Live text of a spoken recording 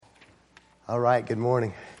All right, good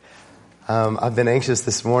morning. I've been anxious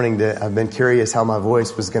this morning. I've been curious how my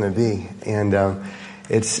voice was going to be. And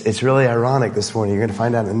it's really ironic this morning. You're going to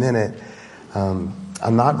find out in a minute.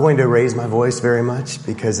 I'm not going to raise my voice very much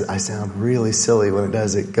because I sound really silly when it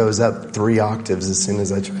does. It goes up 3 octaves as soon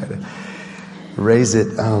as I try to raise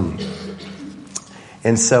it.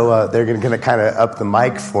 And so they're going to kind of up the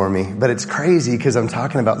mic for me. But it's crazy because I'm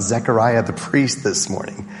talking about Zechariah the priest this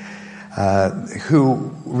morning.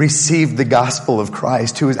 Who received the gospel of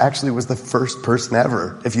Christ, who was the first person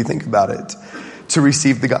ever, if you think about it, to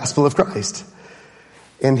receive the gospel of Christ.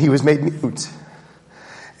 And he was made mute.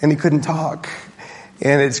 And he couldn't talk.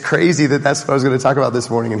 And it's crazy that that's what I was going to talk about this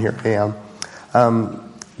morning, and here I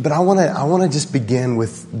am. But I want to just begin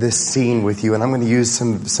with this scene with you, and I'm going to use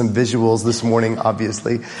some visuals this morning,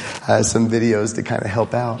 obviously, some videos to kind of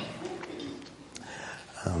help out.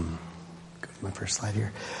 Go to my first slide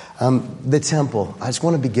here. The temple. I just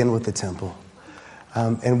want to begin with the temple.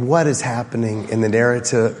 And what is happening in the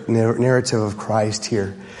narrative of Christ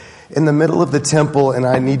here. In the middle of the temple, and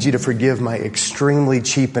I need you to forgive my extremely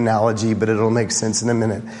cheap analogy, but it'll make sense in a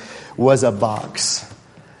minute, was a box.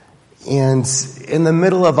 And in the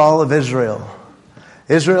middle of all of Israel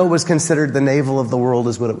was considered the navel of the world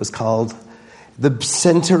is what it was called. The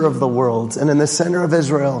center of the world. And in the center of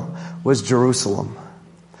Israel was Jerusalem.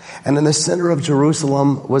 And in the center of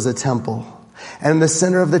Jerusalem was a temple. And in the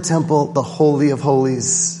center of the temple, the Holy of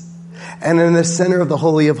Holies. And in the center of the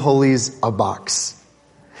Holy of Holies, a box.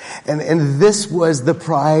 And this was the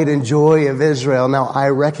pride and joy of Israel. Now, I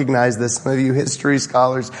recognize this. Some of you history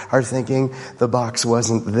scholars are thinking the box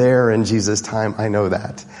wasn't there in Jesus' time. I know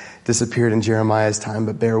that. Disappeared in Jeremiah's time,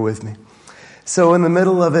 but bear with me. So in the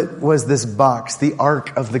middle of it was this box, the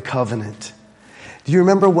Ark of the Covenant. Do you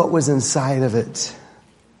remember what was inside of it?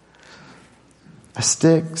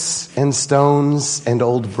 Sticks and stones and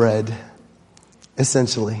old bread,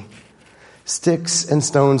 essentially. Sticks and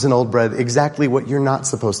stones and old bread, exactly what you're not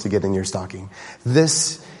supposed to get in your stocking.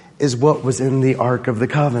 This is what was in the Ark of the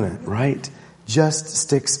Covenant, right? Just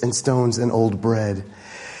sticks and stones and old bread.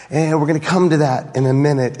 And we're going to come to that in a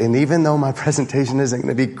minute. And even though my presentation isn't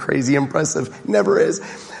going to be crazy impressive, never is,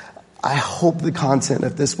 I hope the content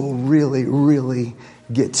of this will really, really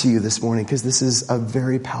get to you this morning, because this is a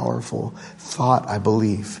very powerful thought, I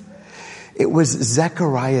believe. It was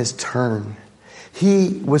Zechariah's turn.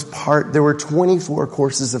 There were 24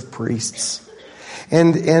 courses of priests.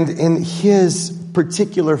 And in his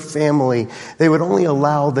particular family, they would only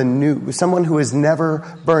allow someone who has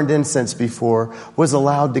never burned incense before was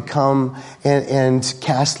allowed to come and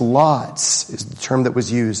cast lots, is the term that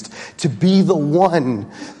was used, to be the one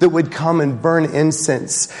that would come and burn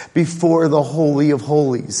incense before the Holy of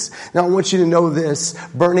Holies. Now I want you to know this,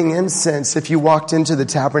 burning incense, if you walked into the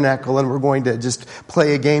tabernacle, and we're going to just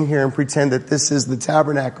play a game here and pretend that this is the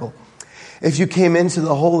tabernacle. If you came into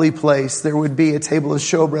the holy place, there would be a table of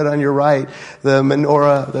showbread on your right, the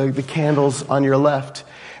menorah, the candles on your left.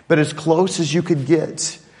 But as close as you could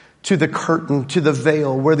get to the curtain, to the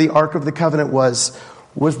veil, where the Ark of the Covenant was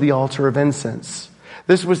the altar of incense.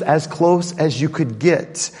 This was as close as you could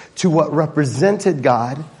get to what represented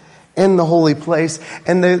God in the holy place.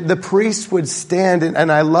 And the priest would stand,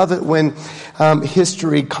 and I love it when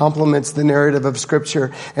history complements the narrative of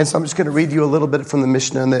Scripture. And so I'm just going to read you a little bit from the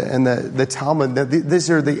Mishnah and the Talmud. These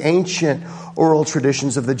are the ancient oral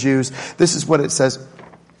traditions of the Jews. This is what it says.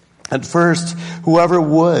 At first, whoever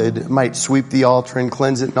would might sweep the altar and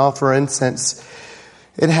cleanse it and offer incense.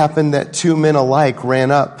 It happened that 2 men alike ran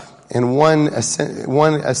up, and one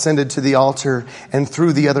ascended to the altar and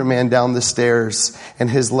threw the other man down the stairs, and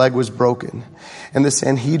his leg was broken. And the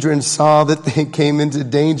Sanhedrin saw that they came into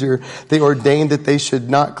danger. They ordained that they should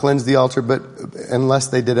not cleanse the altar, but unless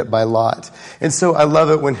they did it by lot. And so I love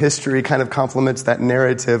it when history kind of complements that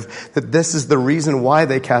narrative, that this is the reason why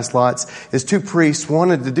they cast lots, is 2 priests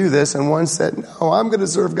wanted to do this, and one said, no, I'm going to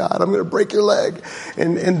serve God. I'm going to break your leg.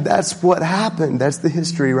 And that's what happened. That's the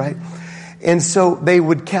history, right? And so they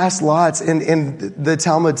would cast lots, and the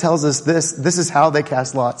Talmud tells us this is how they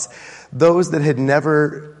cast lots. Those that had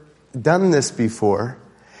never done this before,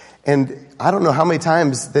 and I don't know how many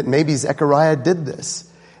times that maybe Zechariah did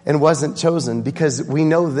this and wasn't chosen, because we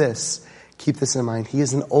know this. Keep this in mind. He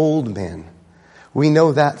is an old man. We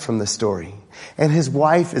know that from the story. And his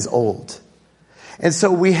wife is old. And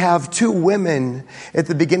so we have 2 women at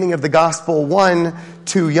the beginning of the gospel, one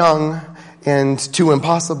too young and too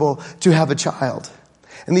impossible to have a child,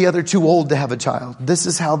 and the other too old to have a child. This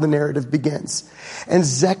is how the narrative begins. And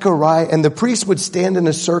Zechariah and the priest would stand in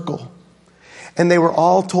a circle, and they were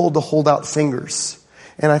all told to hold out fingers.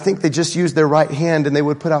 And I think they just used their right hand, and they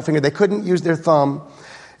would put out finger. They couldn't use their thumb.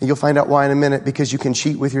 And you'll find out why in a minute, because you can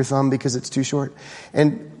cheat with your thumb because it's too short.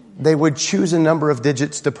 And they would choose a number of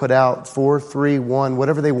digits to put out, 4, 3, 1,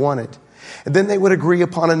 whatever they wanted. And then they would agree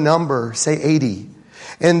upon a number, say 80.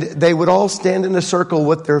 And they would all stand in a circle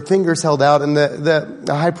with their fingers held out, and the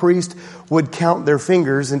high priest would count their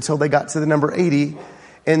fingers until they got to the number 80,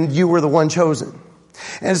 and you were the one chosen.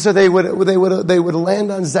 And so they would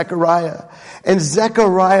land on Zechariah. And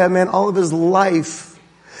Zechariah, man, all of his life,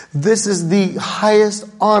 this is the highest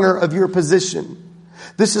honor of your position.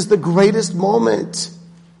 This is the greatest moment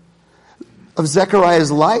of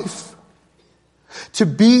Zechariah's life. To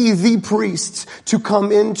be the priest, to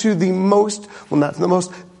come into the most, well, not the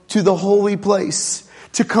most, to the holy place,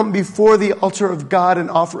 to come before the altar of God and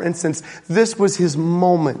offer incense. This was his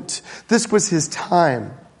moment. This was his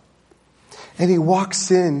time. And he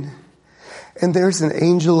walks in, and there's an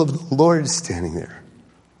angel of the Lord standing there.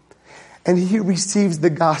 And he receives the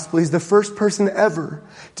gospel. He's the first person ever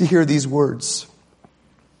to hear these words.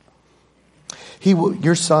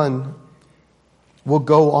 Your son will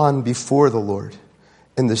go on before the Lord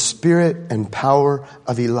in the spirit and power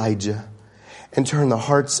of Elijah, and turn the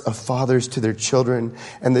hearts of fathers to their children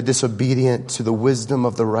and the disobedient to the wisdom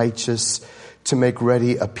of the righteous, to make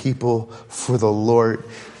ready a people for the Lord.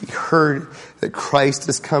 He heard that Christ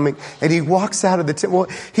is coming, and he walks out of the temple.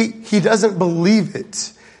 He doesn't believe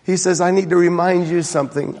it. He says, I need to remind you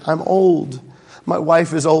something. I'm old. My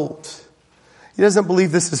wife is old. He doesn't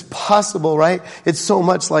believe this is possible, right? It's so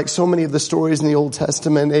much like so many of the stories in the Old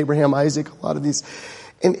Testament, Abraham, Isaac, a lot of these.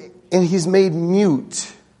 And he's made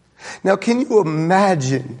mute. Now, can you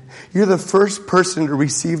imagine you're the first person to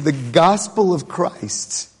receive the gospel of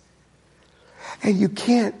Christ, and you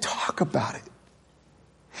can't talk about it?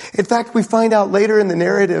 In fact, we find out later in the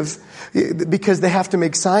narrative, because they have to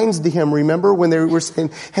make signs to him. Remember when they were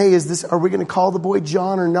saying, hey, are we going to call the boy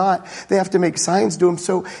John or not? They have to make signs to him.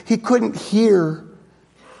 So he couldn't hear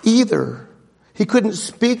either. He couldn't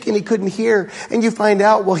speak and he couldn't hear. And you find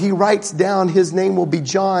out, well, he writes down his name will be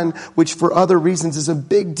John, which for other reasons is a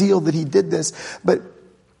big deal that he did this. But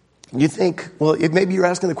you think, well, maybe you're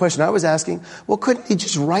asking the question I was asking. Well, couldn't he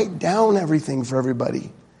just write down everything for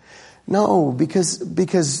everybody? No,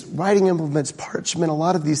 because writing implements, parchment, a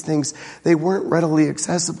lot of these things, they weren't readily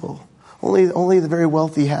accessible. Only the very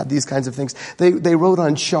wealthy had these kinds of things. They wrote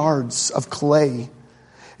on shards of clay.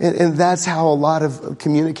 And that's how a lot of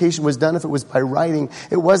communication was done if it was by writing.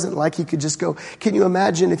 It wasn't like he could just go, can you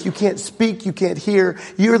imagine if you can't speak, you can't hear,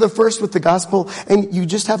 you're the first with the gospel, and you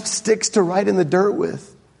just have sticks to write in the dirt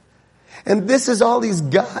with. And this is all he's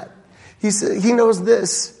got. He knows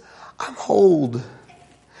this. I'm old.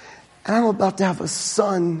 And I'm about to have a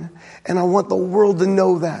son, and I want the world to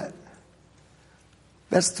know that.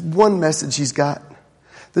 That's one message he's got.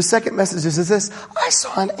 The second message is this: I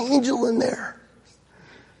saw an angel in there.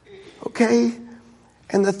 Okay?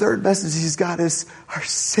 And the third message he's got is, our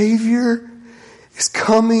Savior is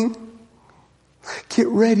coming. Get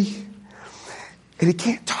ready. And he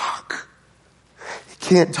can't talk. He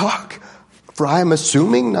can't talk for, I'm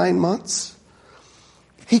assuming, 9 months.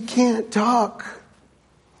 He can't talk.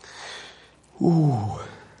 Ooh,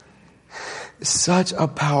 such a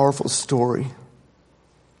powerful story.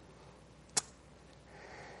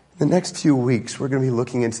 The next few weeks, we're going to be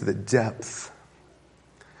looking into the depth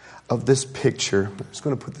of this picture. I'm just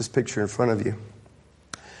going to put this picture in front of you.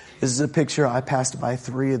 This is a picture. I passed by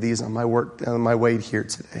 3 of these on my way here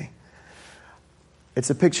today.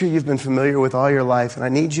 It's a picture you've been familiar with all your life, and I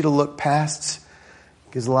need you to look past,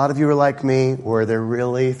 because a lot of you are like me, were there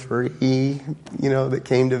really 3, that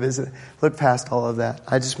came to visit? Look past all of that.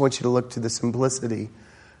 I just want you to look to the simplicity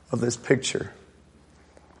of this picture.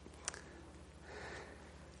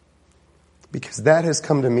 Because that has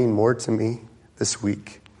come to mean more to me this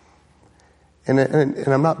week. And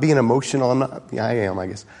I'm not being emotional. I am, I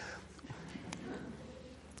guess.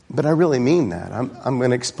 But I really mean that. I'm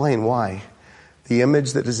going to explain why. The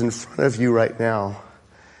image that is in front of you right now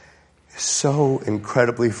is so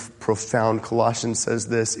incredibly profound. Colossians says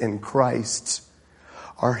this: in Christ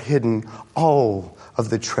are hidden all of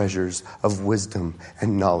the treasures of wisdom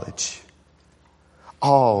and knowledge.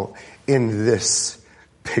 All in this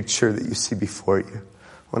picture that you see before you.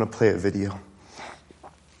 I want to play a video.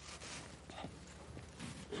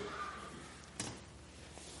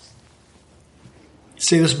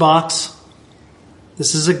 See this box?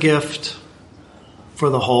 This is a gift for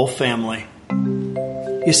the whole family.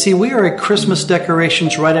 You see, we are a Christmas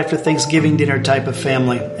decorations right after Thanksgiving dinner type of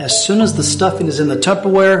family. As soon as the stuffing is in the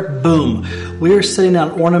Tupperware, boom, we are setting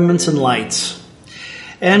out ornaments and lights.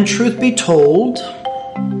 And truth be told,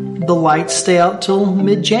 the lights stay out till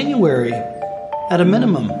mid-January at a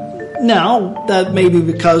minimum. Now, that may be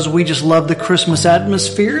because we just love the Christmas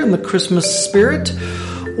atmosphere and the Christmas spirit,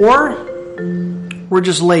 or we're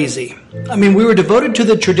just lazy. I mean, we were devoted to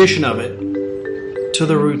the tradition of it, to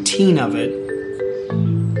the routine of it.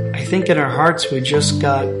 I think in our hearts we just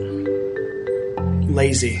got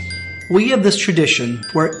lazy. We have this tradition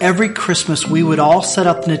where every Christmas we would all set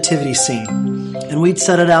up the nativity scene. And we'd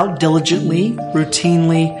set it out diligently,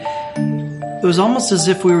 routinely. It was almost as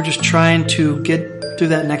if we were just trying to get through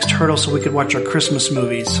that next hurdle so we could watch our Christmas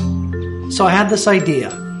movies. So I had this idea.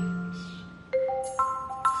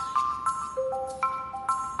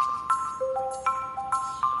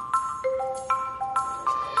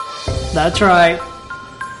 That's right.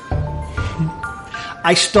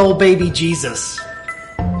 I stole baby Jesus.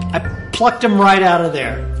 I plucked him right out of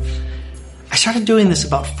there. I started doing this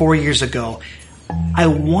about 4 years ago. I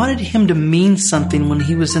wanted him to mean something when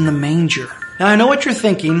he was in the manger. Now I know what you're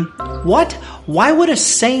thinking. What? Why would a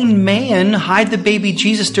sane man hide the baby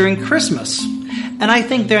Jesus during Christmas? And I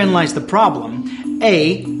think therein lies the problem.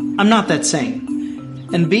 A, I'm not that sane.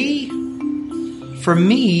 And B, for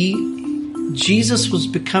me, Jesus was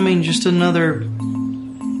becoming just another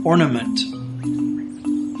ornament.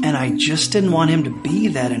 And I just didn't want him to be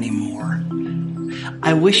that anymore.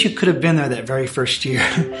 I wish you could have been there that very first year.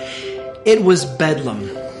 It was bedlam.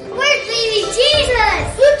 Where's baby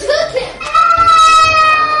Jesus? Who took him?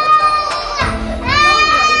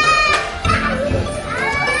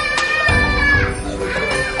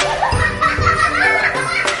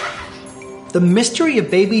 The mystery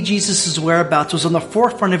of baby Jesus' whereabouts was on the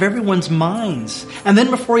forefront of everyone's minds. And then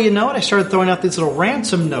before you know it, I started throwing out these little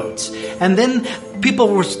ransom notes. And then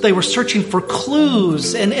they were searching for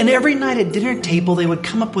clues. And every night at dinner table, they would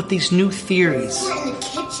come up with these new theories. In the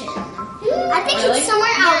kitchen. I think he's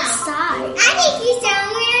somewhere outside. I think he's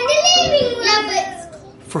somewhere in the living room. Yeah,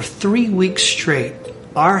 but... For 3 weeks straight,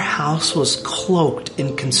 our house was cloaked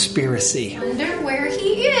in conspiracy. I wonder where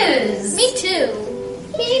he is. Me too.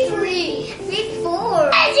 Me 3. Me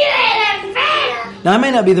 4. Now, I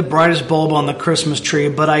may not be the brightest bulb on the Christmas tree,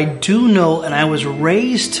 but I do know, and I was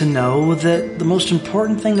raised to know, that the most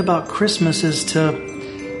important thing about Christmas is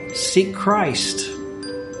to seek Christ.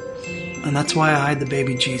 And that's why I hide the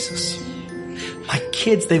baby Jesus. My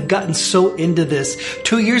kids, they've gotten so into this.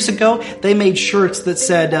 2 years ago, they made shirts that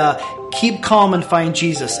said, keep calm and find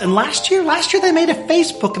Jesus. And last year they made a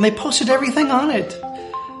Facebook and they posted everything on it.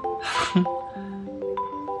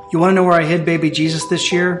 You want to know where I hid baby Jesus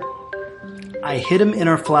this year? I hid him in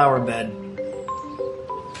our flower bed.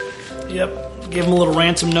 Yep, gave him a little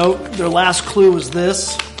ransom note. Their last clue was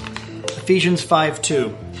this, Ephesians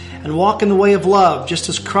 5:2. And walk in the way of love, just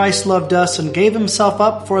as Christ loved us and gave himself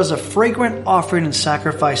up for us a fragrant offering and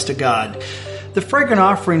sacrifice to God. The fragrant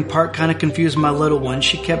offering part kind of confused my little one.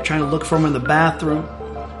 She kept trying to look for him in the bathroom.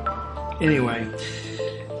 Anyway,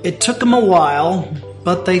 it took them a while,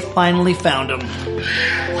 but they finally found him.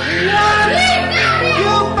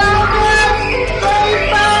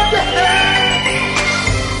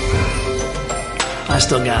 I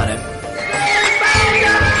still got it.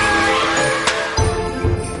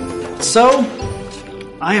 So,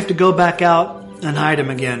 I have to go back out and hide him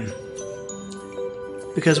again.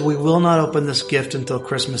 Because we will not open this gift until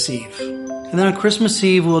Christmas Eve. And then on Christmas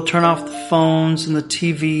Eve, we'll turn off the phones and the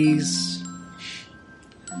TVs.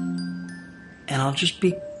 And I'll just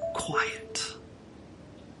be quiet.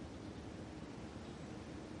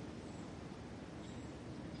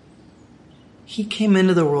 He came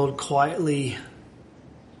into the world quietly,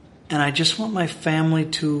 and I just want my family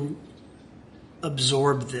to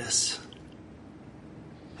absorb this.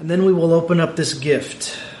 And then we will open up this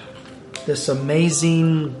gift, this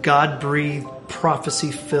amazing, God-breathed,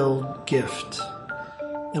 prophecy-filled gift.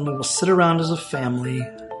 And we will sit around as a family,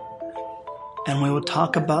 and we will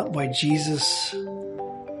talk about why Jesus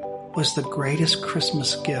was the greatest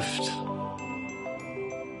Christmas gift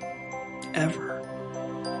ever.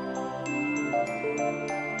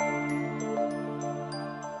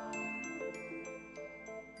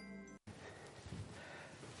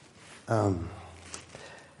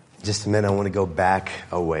 Just a minute, I want to go back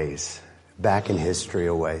a ways, back in history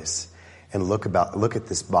a ways, and look at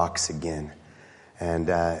this box again. And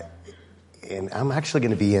I'm actually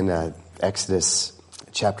going to be in Exodus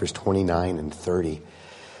chapters 29 and 30.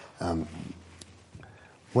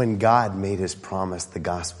 When God made his promise, the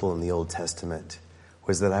gospel in the Old Testament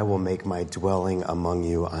was that I will make my dwelling among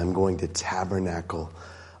you. I'm going to tabernacle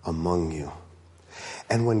among you.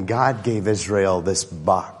 And when God gave Israel this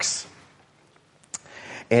box,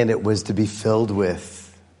 and it was to be filled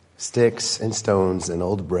with sticks and stones and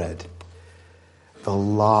old bread, the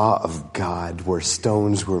law of God, where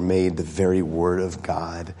stones were made the very word of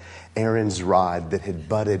God, Aaron's rod that had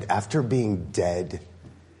budded after being dead.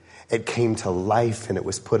 It came to life and it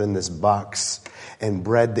was put in this box. And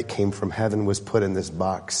bread that came from heaven was put in this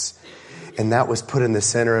box. And that was put in the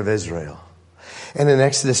center of Israel. And in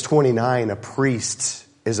Exodus 29, a priest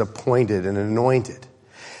is appointed and anointed.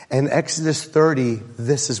 In Exodus 30,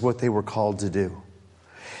 this is what they were called to do.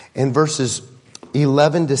 In verses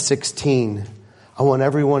 11 to 16, I want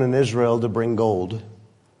everyone in Israel to bring gold.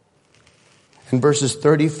 In verses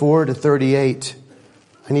 34 to 38,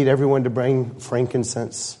 I need everyone to bring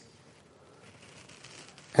frankincense.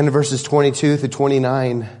 And in verses 22 to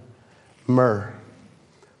 29, myrrh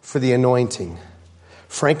for the anointing.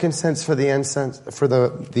 Frankincense for the incense,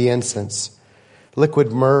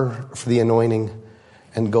 liquid myrrh for the anointing,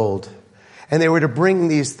 and gold. And they were to bring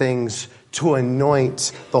these things to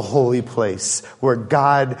anoint the holy place where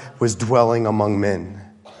God was dwelling among men.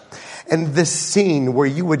 And this scene where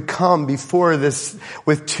you would come before this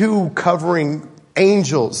with two covering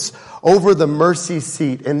angels over the mercy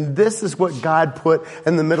seat. And this is what God put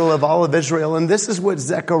in the middle of all of Israel. And this is what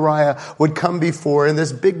Zechariah would come before in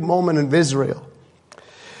this big moment of Israel.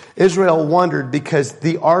 Israel wondered because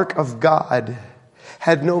the ark of God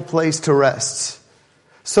had no place to rest.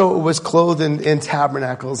 So it was clothed in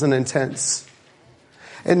tabernacles and in tents.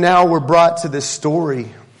 And now we're brought to this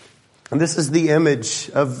story. And this is the image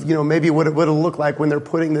of, maybe what it would have looked like when they're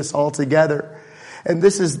putting this all together. And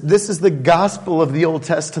this is the gospel of the Old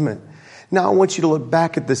Testament. Now I want you to look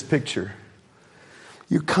back at this picture.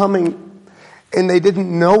 You're coming, and they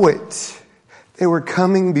didn't know it. They were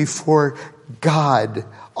coming before God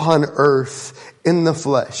on earth in the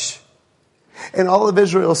flesh. And all of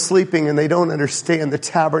Israel is sleeping, and they don't understand the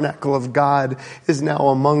tabernacle of God is now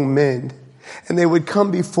among men. And they would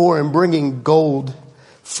come before him bringing gold,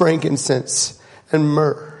 frankincense, and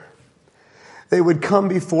myrrh. They would come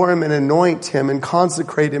before him and anoint him and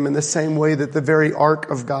consecrate him in the same way that the very ark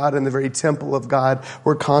of God and the very temple of God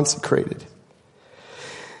were consecrated.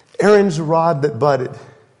 Aaron's rod that budded.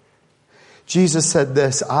 Jesus said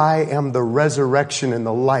this, I am the resurrection and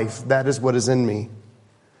the life. That is what is in me.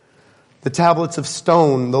 The tablets of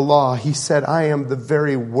stone, the law, he said, I am the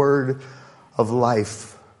very word of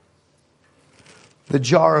life. The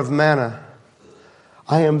jar of manna,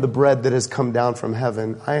 I am the bread that has come down from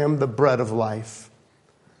heaven. I am the bread of life.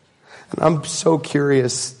 And I'm so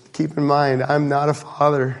curious. Keep in mind, I'm not a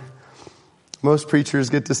father. Most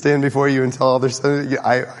preachers get to stand before you and tell all their sons.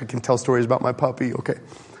 I can tell stories about my puppy, okay.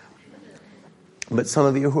 But some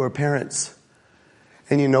of you who are parents,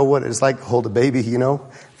 and you know what it's like to hold a baby,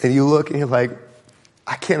 and you look and you're like,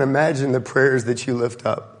 I can't imagine the prayers that you lift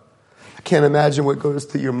up. I can't imagine what goes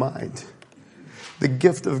through your mind. The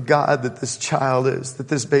gift of God that this child is, that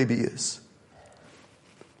this baby is.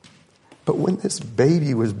 But when this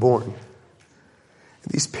baby was born,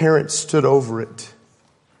 these parents stood over it.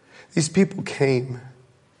 These people came.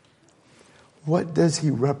 What does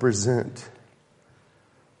he represent?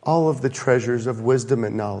 All of the treasures of wisdom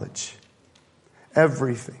and knowledge.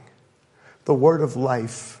 Everything. The word of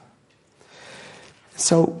life.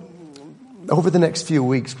 So, over the next few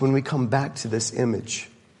weeks, when we come back to this image,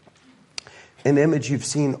 an image you've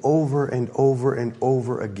seen over and over and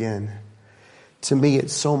over again. To me,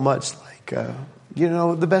 it's so much like,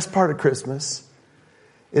 the best part of Christmas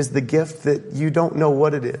is the gift that you don't know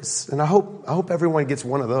what it is. And I hope everyone gets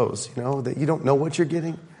one of those, that you don't know what you're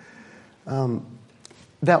getting.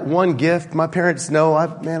 That one gift, my parents know,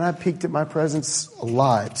 I peeked at my presents a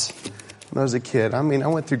lot when I was a kid. I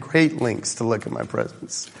went through great lengths to look at my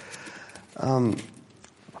presents.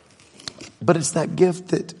 But it's that gift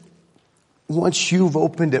that once you've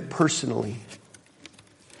opened it personally,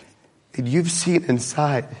 and you've seen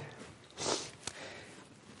inside,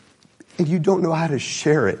 and you don't know how to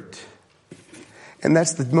share it. And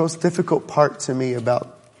that's the most difficult part to me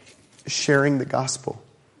about sharing the gospel.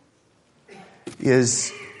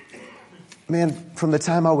 Is, from the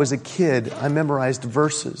time I was a kid, I memorized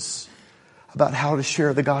verses about how to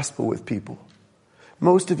share the gospel with people.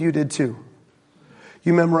 Most of you did too.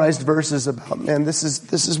 You memorized verses about, this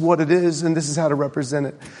is what it is and this is how to represent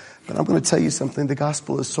it. But I'm going to tell you something. The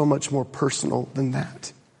gospel is so much more personal than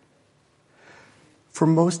that. For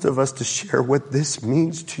most of us to share what this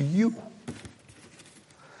means to you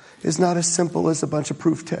is not as simple as a bunch of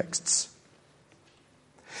proof texts.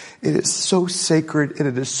 It is so sacred and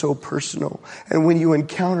it is so personal. And when you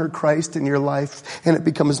encounter Christ in your life and it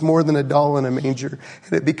becomes more than a doll in a manger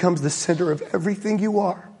and it becomes the center of everything you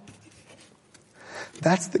are,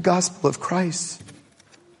 that's the gospel of Christ.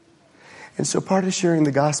 And so part of sharing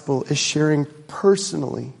the gospel is sharing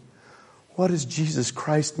personally. What does Jesus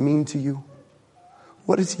Christ mean to you?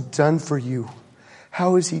 What has he done for you?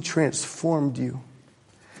 How has he transformed you?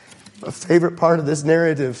 A favorite part of this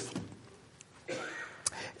narrative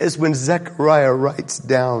is when Zechariah writes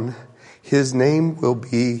down, his name will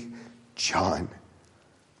be John.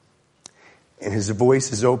 And his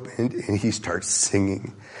voice is opened and he starts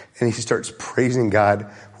singing. And he starts praising God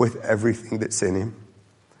with everything that's in him.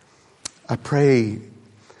 I pray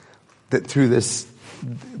that through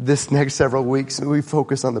this next several weeks, we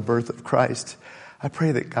focus on the birth of Christ. I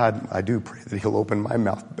pray that he'll open my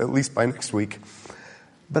mouth, at least by next week.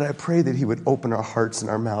 But I pray that he would open our hearts and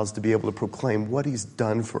our mouths to be able to proclaim what he's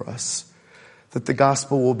done for us. That the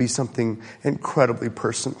gospel will be something incredibly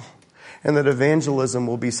personal. And that evangelism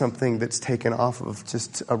will be something that's taken off of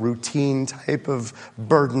just a routine type of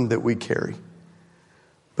burden that we carry.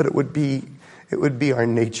 But it would be our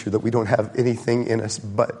nature that we don't have anything in us,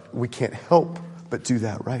 but we can't help but do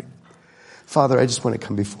that, right? Father, I just want to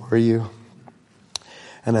come before you.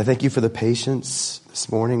 And I thank you for the patience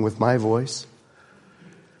this morning with my voice.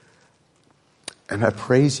 And I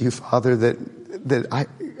praise you, Father, that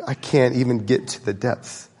I can't even get to the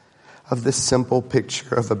depth of this simple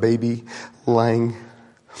picture of a baby lying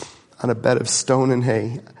on a bed of stone and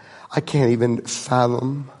hay. I can't even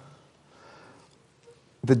fathom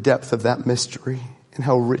the depth of that mystery and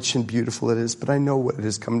how rich and beautiful it is. But I know what it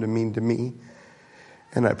has come to mean to me.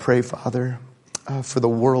 And I pray, Father, for the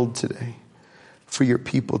world today, for your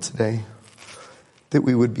people today, that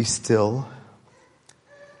we would be still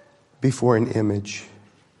before an image,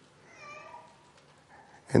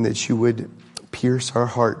 and that you would pierce our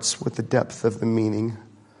hearts with the depth of the meaning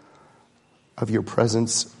of your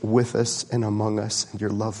presence with us and among us and your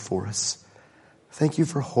love for us. Thank you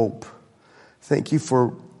for hope. Thank you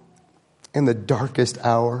for, in the darkest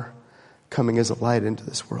hour, coming as a light into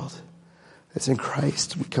this world. It's in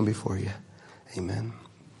Christ we come before you. Amen.